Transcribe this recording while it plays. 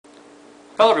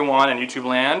Hello everyone in YouTube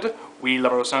land, we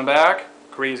love our son back,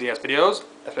 crazy ass videos,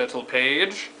 little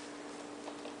page,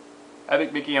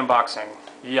 Epic Mickey unboxing,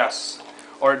 yes,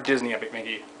 or Disney Epic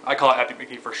Mickey. I call it Epic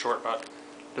Mickey for short, but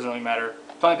it doesn't really matter.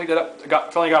 Finally picked it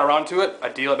up, finally got around to it, a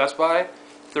deal at Best Buy,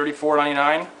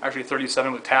 $34.99, actually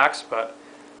 $37 with tax, but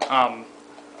I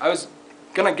was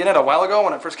gonna get it a while ago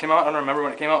when it first came out. I don't remember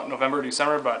when it came out, November or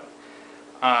December, but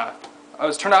I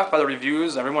was turned off by the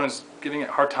reviews. Everyone is giving it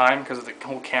a hard time because of the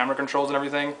whole camera controls and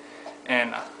everything,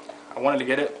 and I wanted to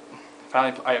get it.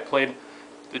 Finally, I played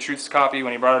the Truth's copy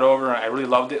when he brought it over, and I really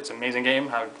loved it. It's an amazing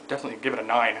game. I would definitely give it a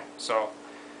 9. So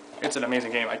it's an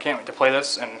amazing game. I can't wait to play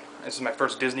this, and this is my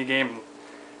first Disney game.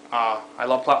 I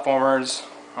love platformers.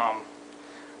 I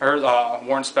heard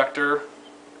Warren Spector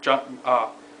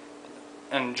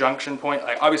and Junction Point.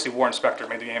 Like, obviously Warren Spector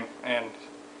made the game, and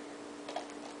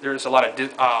there's a lot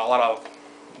of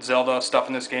Zelda stuff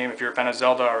in this game. If you're a fan of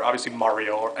Zelda, or obviously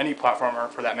Mario, or any platformer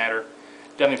for that matter,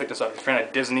 definitely pick this up. If you're a fan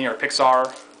of Disney or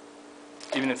Pixar,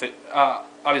 even if it,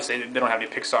 obviously they don't have any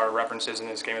Pixar references in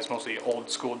this game. It's mostly old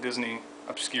school Disney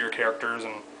obscure characters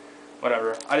and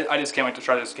whatever. I just can't wait to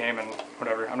try this game and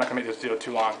whatever. I'm not gonna make this video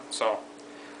too long, so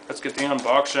let's get the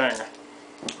unboxing.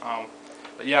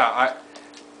 But yeah,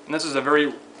 and this is a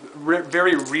very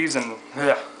reason.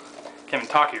 Can't even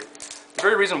talk here. The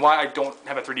very reason why I don't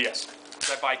have a 3DS is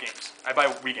I buy games. I buy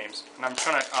Wii games, and I'm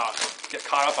trying to get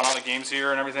caught up on all the games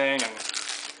here and everything. And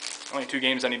only 2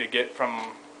 games I need to get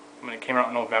from when it came out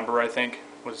in November, I think,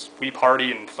 was Wii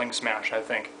Party and Fling Smash, I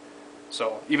think.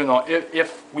 So even though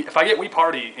if I get Wii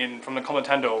Party from the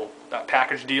Nintendo, that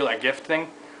package deal, that gift thing,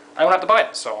 I don't have to buy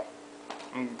it. So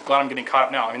I'm glad I'm getting caught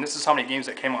up now. I mean, this is how many games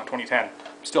that came out in 2010.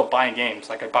 I'm still buying games.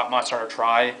 Like I bought Monster Hunter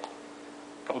Tri a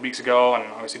couple weeks ago, and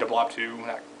obviously Double Op 2.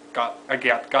 I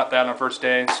got that on the first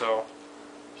day. So,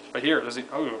 but here,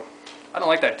 oh, I don't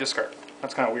like that disc art.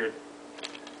 That's kind of weird.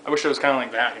 I wish it was kind of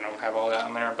like that, you know, have all that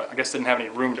on there. But I guess didn't have any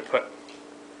room to put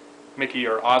Mickey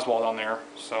or Oswald on there.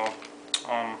 So,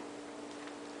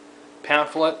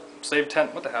 pamphlet, save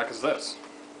 10. What the heck is this?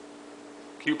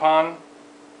 Coupon.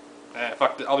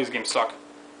 Fuck, all these games suck.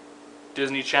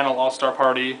 Disney Channel All-Star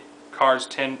Party, Cars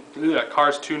Tune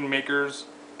Makers,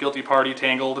 Guilty Party,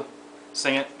 Tangled,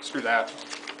 Sing It, screw that.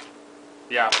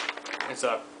 Yeah, it's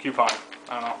a coupon.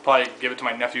 I don't know, probably give it to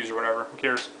my nephews or whatever, who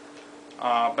cares.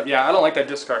 But yeah, I don't like that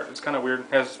disc art. It's kind of weird.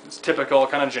 It's typical,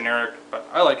 kind of generic, but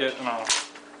I like it. I don't know.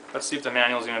 Let's see if the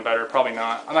manual's even better. Probably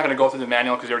not. I'm not going to go through the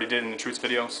manual because you already did in the Truth's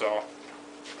video, so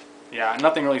yeah,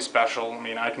 nothing really special. I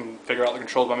mean, I can figure out the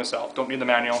controls by myself. Don't need the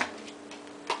manual.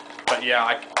 But yeah,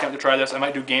 I can't wait to try this. I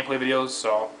might do gameplay videos,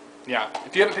 so yeah.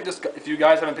 If you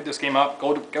guys haven't picked this game up,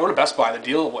 go to Best Buy. The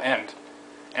deal will end.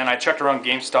 And I checked around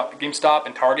GameStop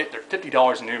and Target. They're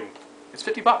 $50 new. It's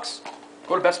 $50.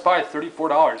 Go to Best Buy,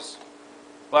 $34.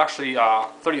 Well, actually,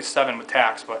 $37 with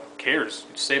tax, but who cares?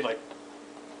 You save like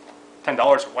 $10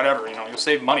 or whatever. You know, you'll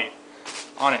save money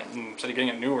on it instead of getting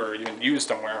it new or even used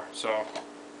somewhere. So,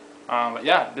 but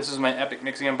yeah, this is my Epic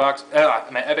Mickey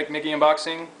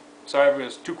unboxing. Sorry if it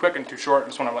was too quick and too short. I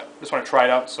just want to try it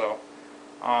out. So,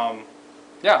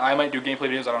 yeah, I might do gameplay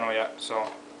videos. I don't know yet. So,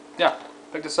 yeah,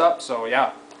 pick this up. So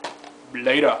yeah,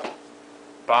 later.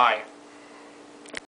 Bye.